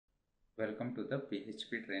Welcome to the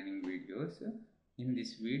PHP training videos. In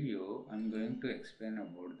this video, I am going to explain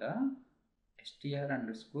about the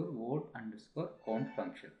str_vote_count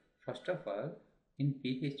function. First of all, in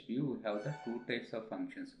PHP we have the two types of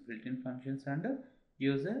functions, built-in functions and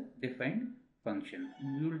user-defined function.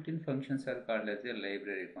 Built-in functions are called as the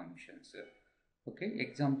library functions. Okay,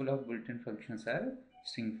 example of built-in functions are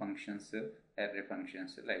string functions, array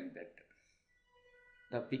functions, like that.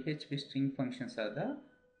 The PHP string functions are the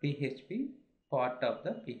PHP part of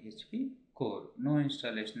the PHP core. No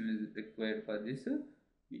installation is required for this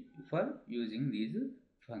for using these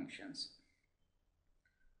functions.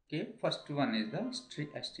 Okay, first one is the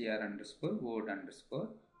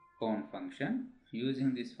str_vote_count function.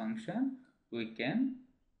 Using this function, we can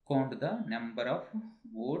count the number of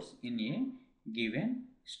votes in a given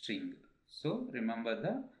string. So remember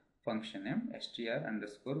the function name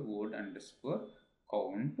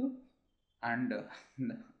str_vote_count and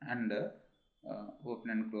open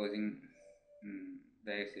and closing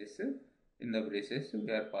braces. In the braces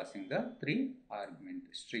we are passing the three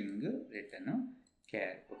arguments: string, return,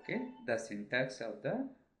 char. Okay, the syntax of the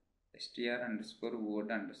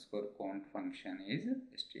str_vote_count function is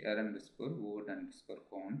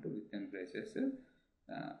str_vote_count within braces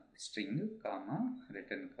string comma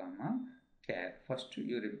return comma char. First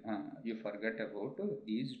you forget about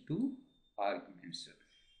these two arguments.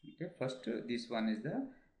 Okay, first this one is the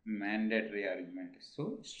mandatory argument,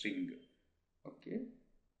 so string. Okay,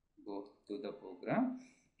 go to the program.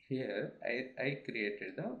 Here I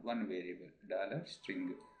created the one variable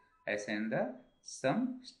 $string. I send the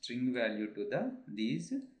some string value to the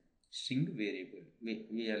these string variable.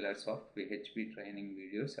 VLRs of PHP training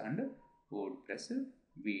videos and WordPress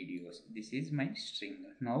videos. This is my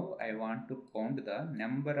string. Now I want to count the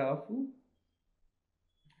number of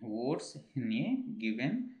votes in a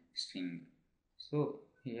given string. So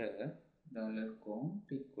here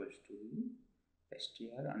 $count equals to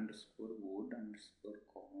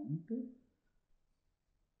str_vote_count.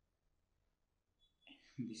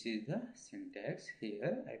 This is the syntax.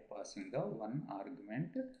 Here I passing the one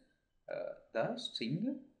argument, the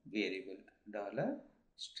string variable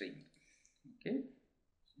 $string. Okay,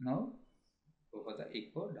 now go for the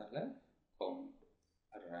echo $count,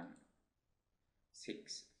 run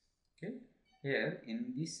 6. Okay, here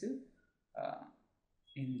in this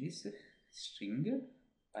string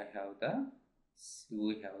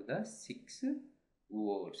we have the 6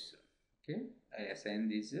 words. Okay, I assign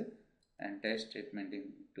this entire statement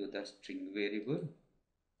into the string variable.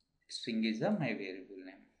 String is my variable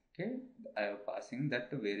name. Okay, I am passing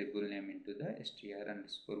that variable name into the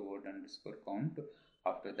str_vote_count.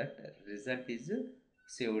 After that, result is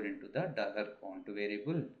saved into the $count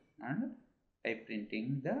variable, and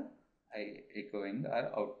echoing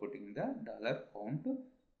or outputting the $count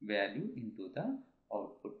value into the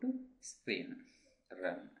output screen.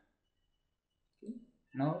 Run. Okay.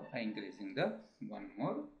 Now I increasing the one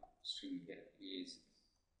more string here is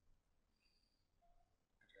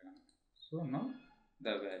run. So now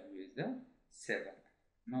the value is the 7.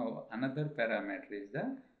 Now another parameter is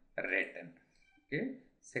the return. Okay,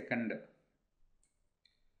 second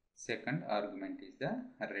argument is the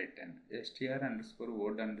return.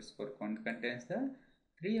 str_vote_count contains the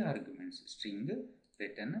 3 arguments: string,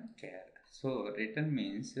 return, char. So return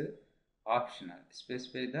means optional.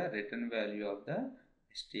 Specify the return value of the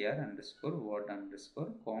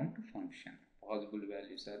str_vote_count function. Possible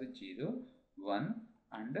values are 0, 1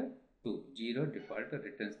 and 2. 0 default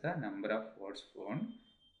returns the number of words found.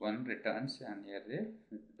 1 returns an array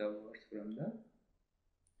with the words from the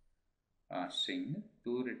string.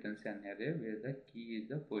 2 returns an array where the key is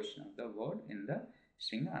the position of the word in the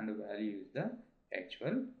string and value is the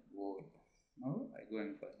actual word. Now I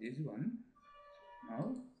going for this one.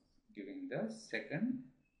 Now giving the second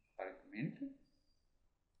argument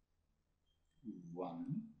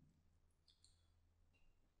 1.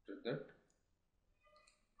 To that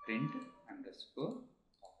print underscore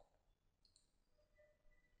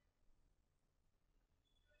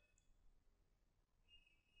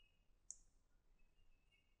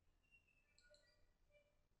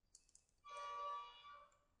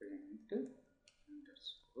print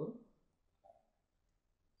underscore.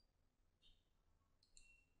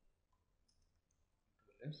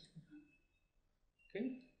 Okay,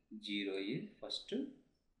 0 is first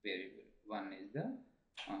variable, 1 is the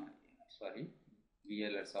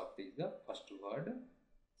VLS of is the first word,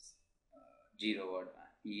 0 word,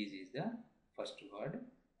 is the first word,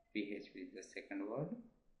 PHP is the second word,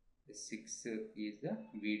 the 6 is the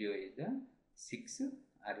video is the 6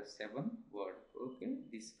 or 7 word. Okay,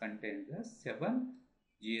 this contains the 7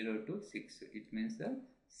 0 to 6. It means the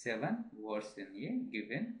 7 words in a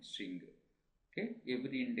given string. Okay,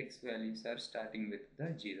 every index values are starting with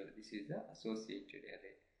the 0. This is the associated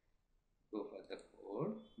array. Go for the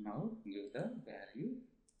code. Now give the value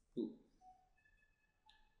 2.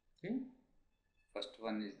 Okay, first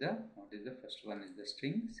one is the, what is the first one is the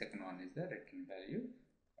string, second one is the return value.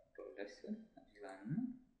 Control S,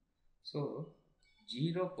 run. So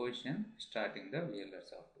 0 position starting the VLR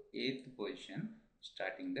soft, 8th position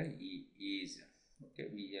starting the is, okay,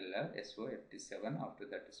 VLR SO57, after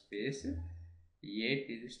that space 8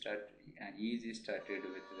 is started, is started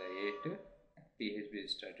with the 8, PHP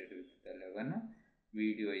is started with the 11,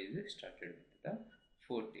 video is started with the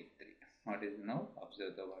 43. What is now?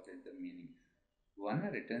 Observe the what is the meaning.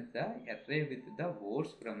 1 returns the array with the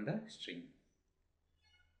words from the string.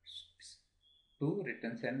 2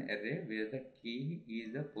 returns an array where the key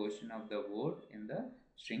is the portion of the word in the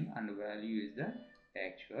string and value is the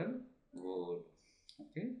actual word.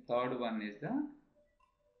 Okay. Third one is the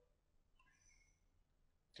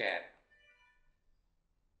char.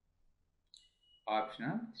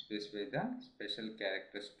 Optional, specify the special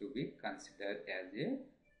characters to be considered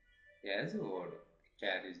as a word.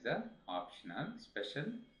 Char is the optional, special,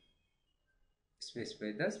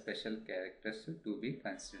 specify the special characters to be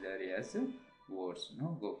considered as words.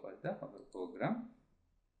 Now go for the our program.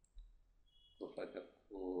 Go for the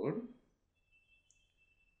code,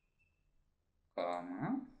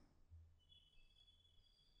 comma,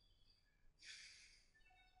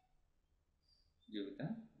 give the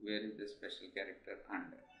where is the special character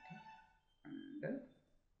and, okay, and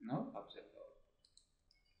now observe the output.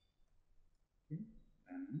 Okay,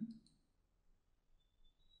 run.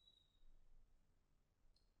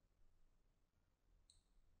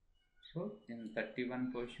 So in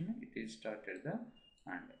 31 position it is started the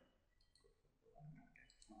and.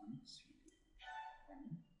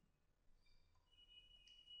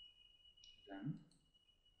 Done.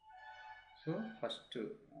 So first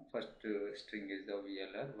string is the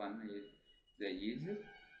VLR, 1 is the is,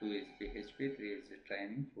 2 is PHP, 3 is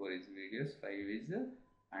training, 4 is videos, 5 is the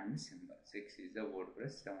and symbol, 6 is the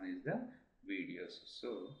WordPress, 7 is the videos. So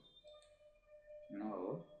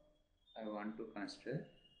now I want to consider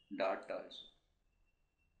dot also.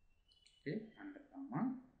 Okay, and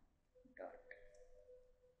comma dot.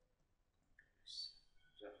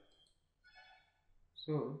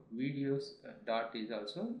 So videos dot is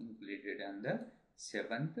also included on the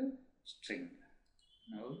 7th string.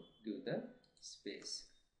 Now give the space.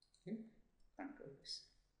 Okay, control this.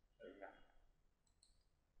 Run.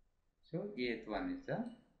 So 8th one is the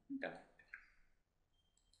dot.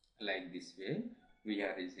 Like this way, we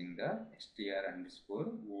are using the str underscore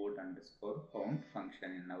word underscore count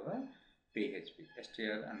function in our PHP.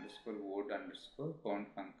 Str underscore word underscore count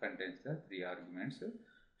contains the 3 arguments.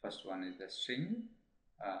 First one is the string,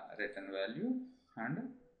 return value and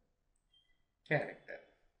character.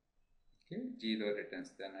 Okay, 0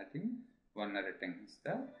 returns the nothing, 1 returns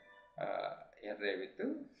the array with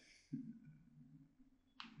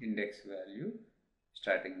index value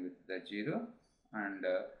starting with the 0, and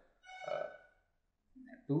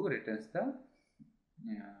 2 returns the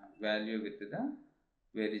value with the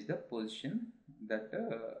where is the position that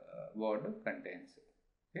word contains.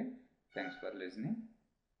 Okay, thanks for listening.